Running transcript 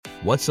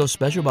What's so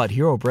special about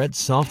Hero Bread's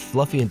soft,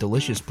 fluffy, and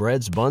delicious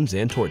breads, buns,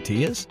 and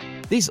tortillas?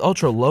 These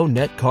ultra-low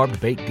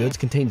net-carb baked goods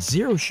contain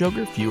zero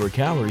sugar, fewer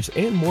calories,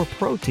 and more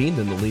protein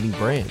than the leading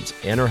brands,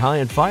 and are high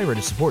in fiber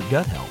to support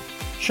gut health.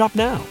 Shop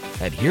now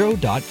at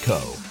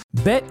hero.co.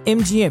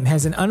 BetMGM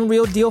has an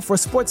unreal deal for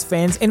sports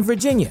fans in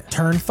Virginia.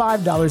 Turn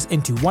 $5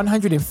 into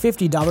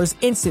 $150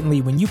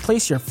 instantly when you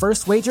place your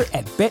first wager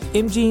at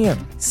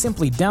BetMGM.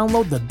 Simply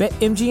download the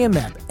BetMGM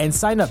app and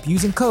sign up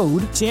using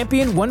code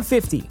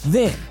Champion150.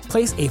 Then,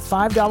 place a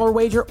 $5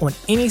 wager on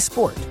any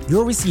sport.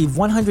 You'll receive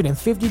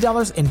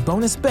 $150 in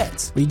bonus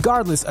bets,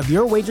 regardless of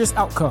your wager's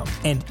outcome.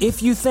 And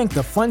if you think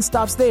the fun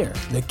stops there,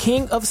 the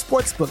King of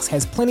Sportsbooks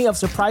has plenty of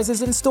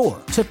surprises in store.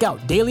 Check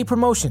out daily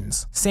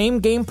promotions,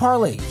 same-game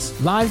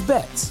parlays, live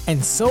bets,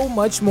 and so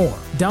much more.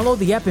 Download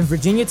the app in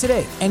Virginia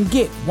today and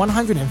get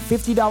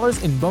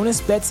 $150 in bonus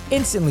bets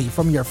instantly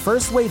from your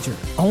first wager.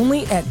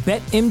 Only at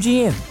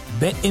BetMGM.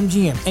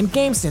 BetMGM and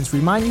GameSense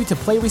remind you to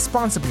play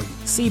responsibly.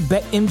 See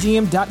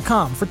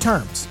BetMGM.com for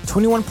terms.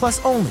 21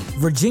 plus only.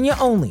 Virginia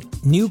only.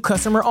 New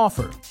customer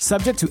offer.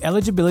 Subject to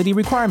eligibility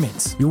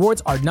requirements.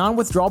 Rewards are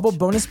non-withdrawable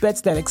bonus bets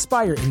that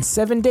expire in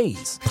 7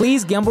 days.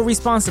 Please gamble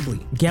responsibly.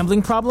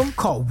 Gambling problem?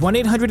 Call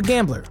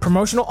 1-800-GAMBLER.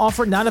 Promotional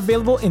offer not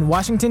available in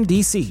Washington,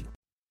 D.C.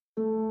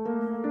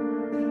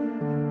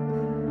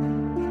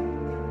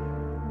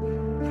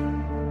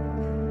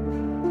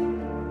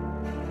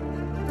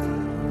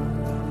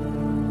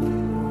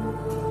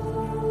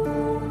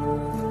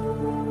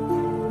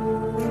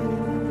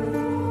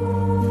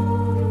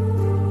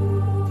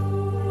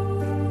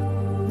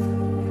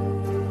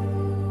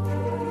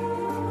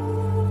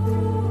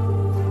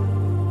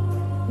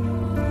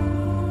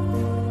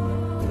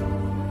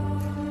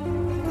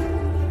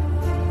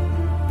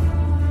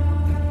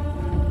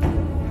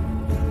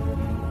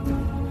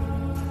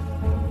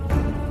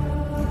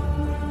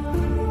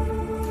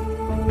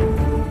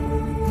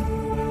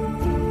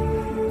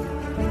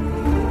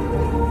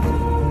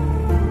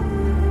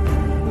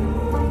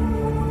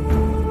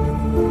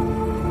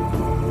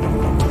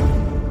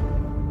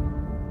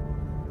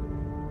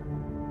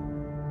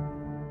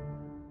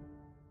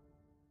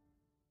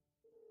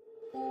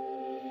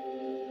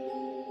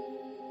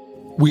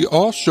 We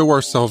all show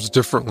ourselves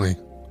differently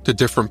to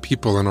different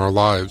people in our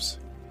lives,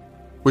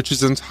 which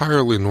is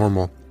entirely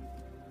normal.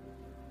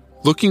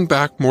 Looking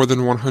back more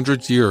than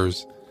 100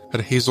 years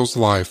at Hazel's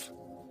life,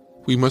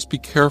 we must be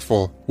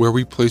careful where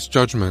we place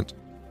judgment.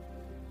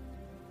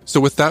 So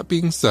with that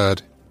being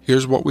said,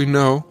 here's what we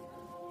know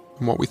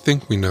and what we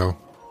think we know.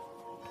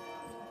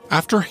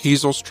 After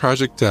Hazel's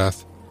tragic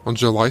death on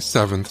July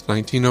 7th,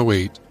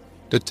 1908,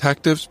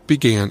 detectives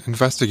began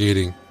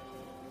investigating.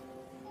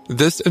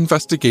 This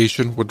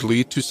investigation would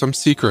lead to some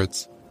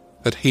secrets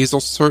that Hazel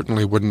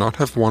certainly would not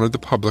have wanted the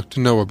public to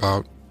know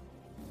about.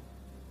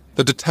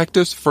 The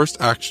detectives' first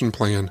action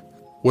plan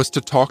was to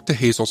talk to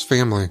Hazel's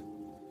family.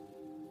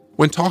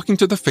 When talking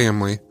to the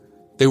family,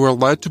 they were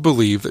led to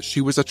believe that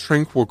she was a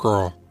tranquil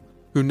girl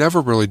who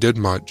never really did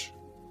much.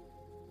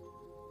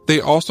 They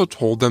also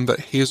told them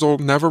that Hazel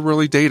never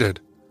really dated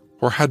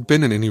or had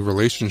been in any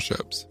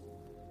relationships.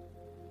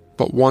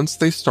 But once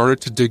they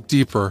started to dig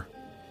deeper,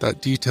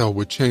 that detail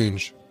would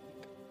change.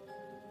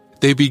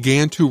 They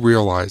began to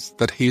realize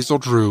that Hazel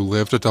Drew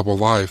lived a double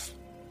life.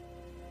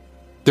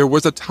 There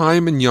was a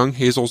time in young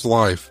Hazel's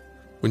life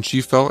when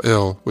she fell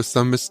ill with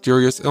some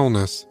mysterious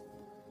illness.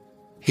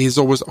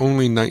 Hazel was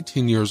only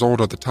 19 years old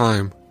at the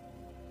time.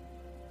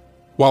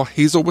 While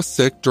Hazel was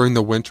sick during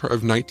the winter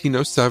of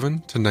 1907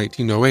 to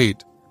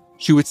 1908,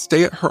 she would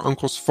stay at her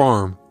uncle's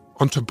farm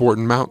on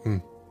Taborton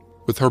Mountain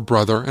with her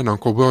brother and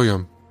Uncle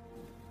William.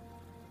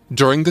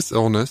 During this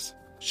illness,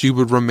 she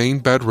would remain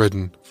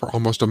bedridden for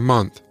almost a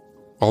month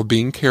while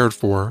being cared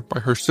for by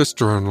her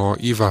sister-in-law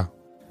Eva.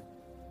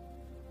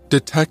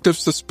 Detectives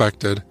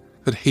suspected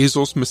that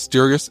Hazel's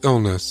mysterious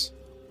illness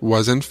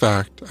was in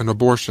fact an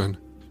abortion.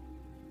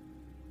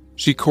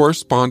 She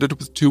corresponded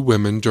with two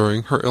women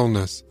during her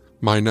illness,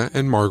 Mina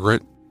and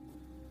Margaret.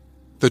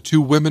 The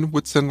two women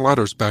would send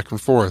letters back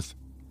and forth.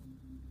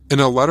 In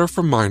a letter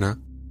from Mina,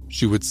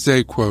 she would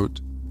say,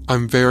 quote,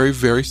 "I'm very,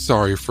 very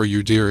sorry for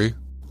you, dearie.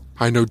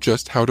 I know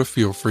just how to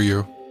feel for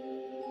you."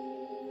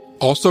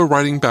 Also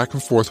writing back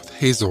and forth with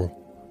Hazel,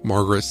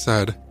 Margaret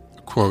said,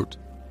 quote,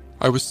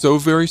 "I was so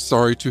very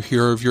sorry to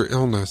hear of your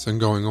illness and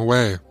going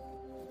away.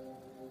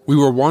 We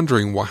were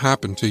wondering what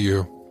happened to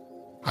you.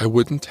 I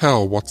wouldn't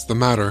tell what's the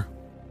matter."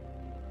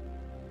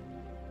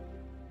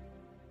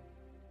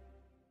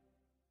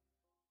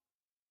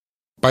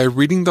 By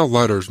reading the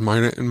letters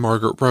Mina and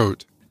Margaret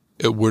wrote,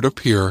 it would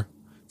appear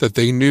that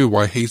they knew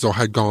why Hazel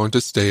had gone to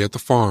stay at the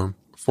farm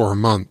for a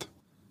month.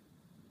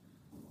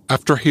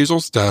 After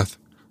Hazel's death,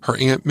 her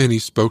Aunt Minnie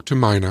spoke to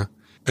Mina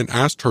and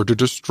asked her to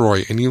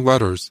destroy any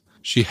letters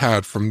she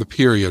had from the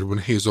period when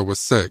Hazel was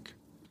sick.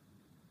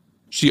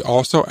 She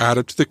also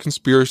added to the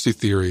conspiracy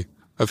theory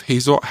of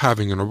Hazel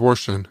having an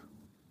abortion.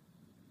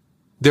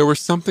 There was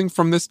something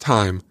from this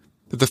time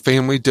that the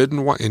family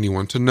didn't want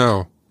anyone to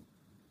know.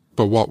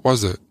 But what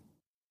was it?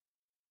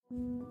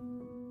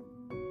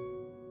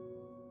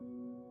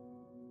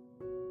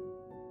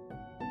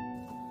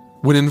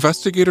 When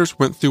investigators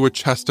went through a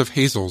chest of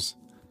Hazel's,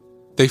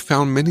 they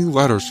found many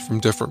letters from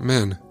different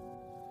men.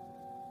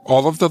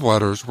 All of the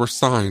letters were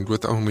signed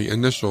with only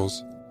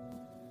initials.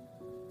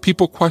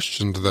 People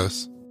questioned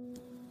this.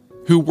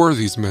 Who were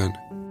these men?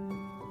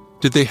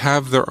 Did they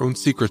have their own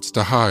secrets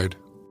to hide?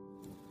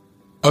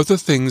 Other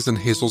things in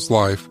Hazel's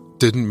life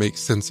didn't make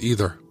sense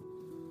either.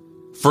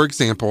 For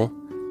example,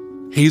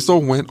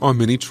 Hazel went on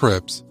many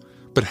trips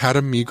but had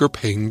a meager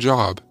paying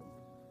job,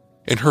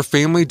 and her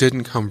family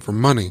didn't come from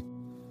money.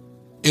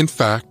 In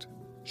fact,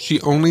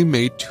 she only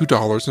made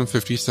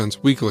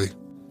 $2.50 weekly,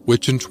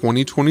 which in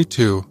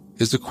 2022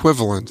 is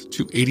equivalent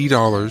to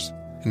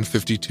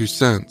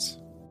 $80.52.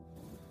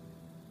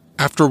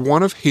 After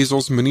one of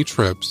Hazel's many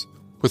trips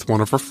with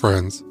one of her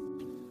friends,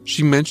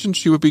 she mentioned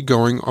she would be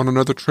going on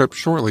another trip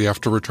shortly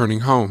after returning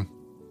home.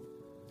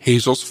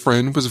 Hazel's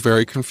friend was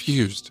very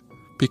confused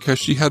because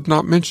she had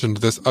not mentioned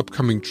this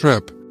upcoming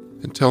trip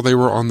until they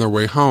were on their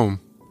way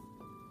home.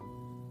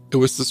 It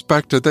was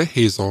suspected that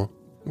Hazel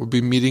would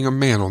be meeting a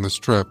man on this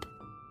trip.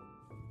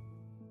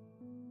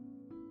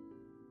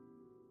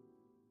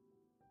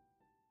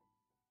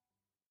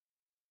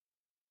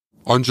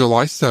 On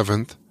July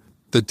 7th,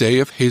 the day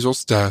of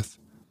Hazel's death,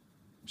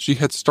 she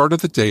had started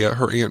the day at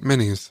her Aunt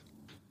Minnie's.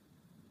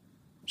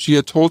 She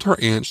had told her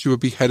aunt she would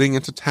be heading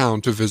into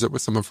town to visit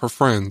with some of her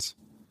friends.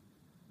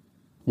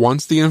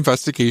 Once the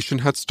investigation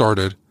had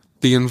started,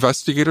 the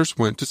investigators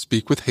went to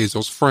speak with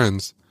Hazel's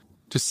friends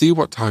to see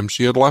what time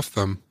she had left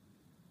them.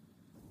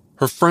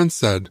 Her friends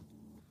said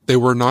they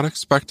were not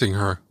expecting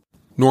her,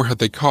 nor had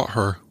they caught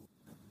her.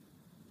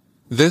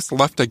 This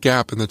left a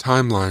gap in the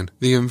timeline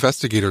the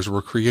investigators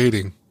were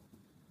creating.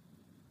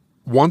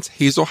 Once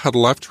Hazel had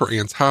left her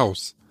aunt's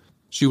house,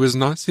 she was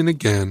not seen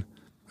again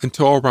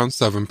until around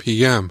 7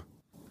 p.m.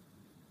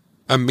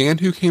 A man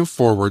who came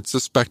forward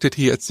suspected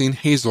he had seen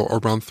Hazel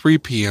around 3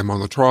 p.m.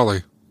 on the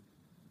trolley.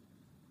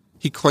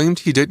 He claimed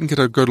he didn't get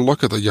a good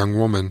look at the young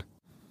woman,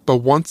 but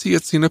once he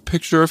had seen a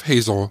picture of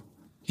Hazel,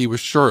 he was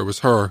sure it was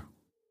her.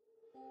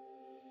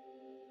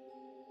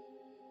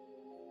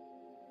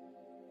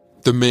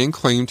 The man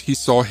claimed he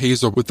saw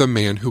Hazel with a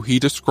man who he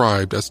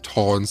described as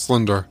tall and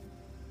slender.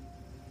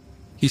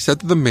 He said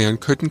that the man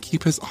couldn't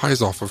keep his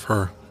eyes off of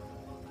her.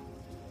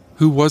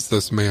 Who was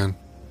this man?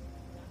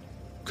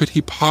 Could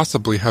he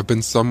possibly have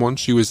been someone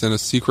she was in a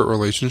secret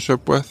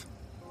relationship with?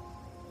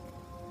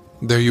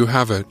 There you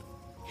have it.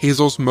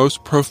 Hazel's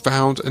most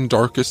profound and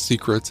darkest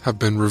secrets have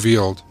been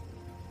revealed.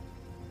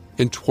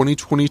 In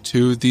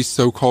 2022, these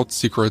so-called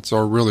secrets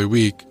are really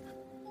weak.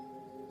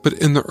 But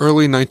in the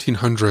early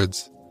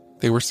 1900s,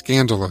 they were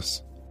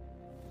scandalous.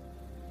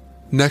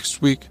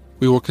 Next week,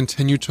 we will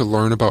continue to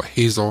learn about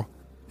Hazel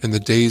in the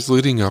days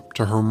leading up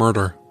to her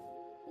murder.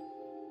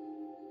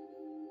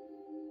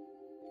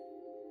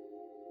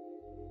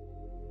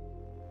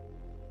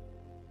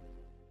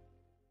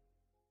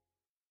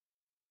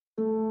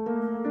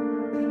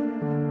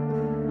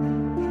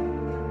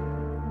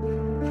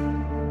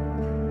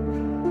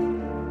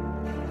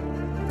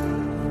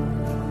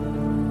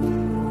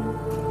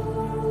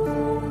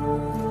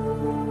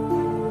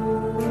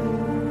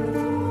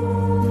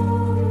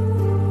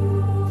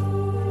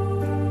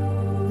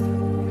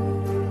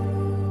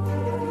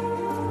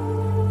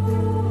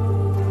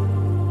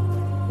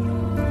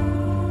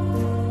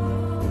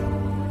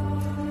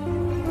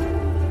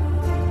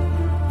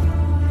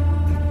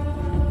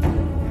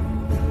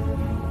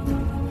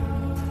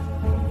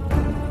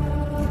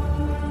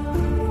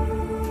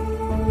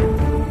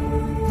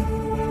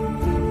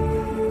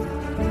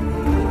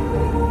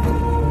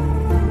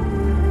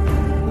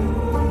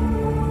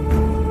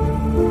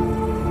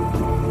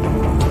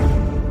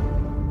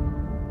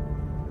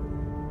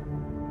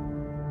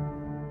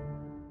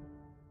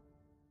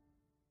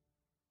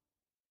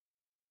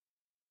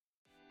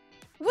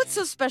 What's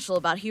so special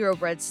about Hero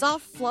Bread's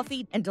soft,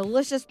 fluffy, and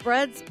delicious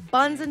breads,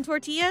 buns, and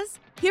tortillas?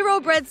 Hero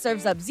Bread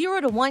serves up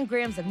 0 to 1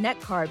 grams of net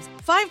carbs,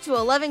 5 to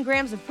 11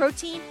 grams of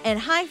protein, and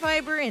high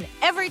fiber in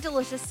every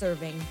delicious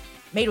serving.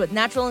 Made with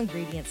natural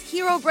ingredients,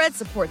 Hero Bread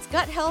supports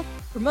gut health,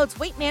 promotes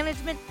weight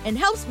management, and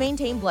helps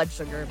maintain blood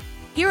sugar.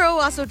 Hero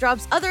also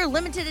drops other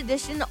limited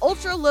edition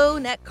ultra-low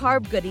net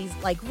carb goodies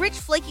like rich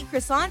flaky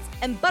croissants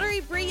and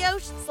buttery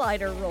brioche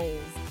slider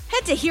rolls.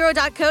 Head to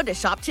hero.co to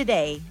shop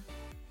today.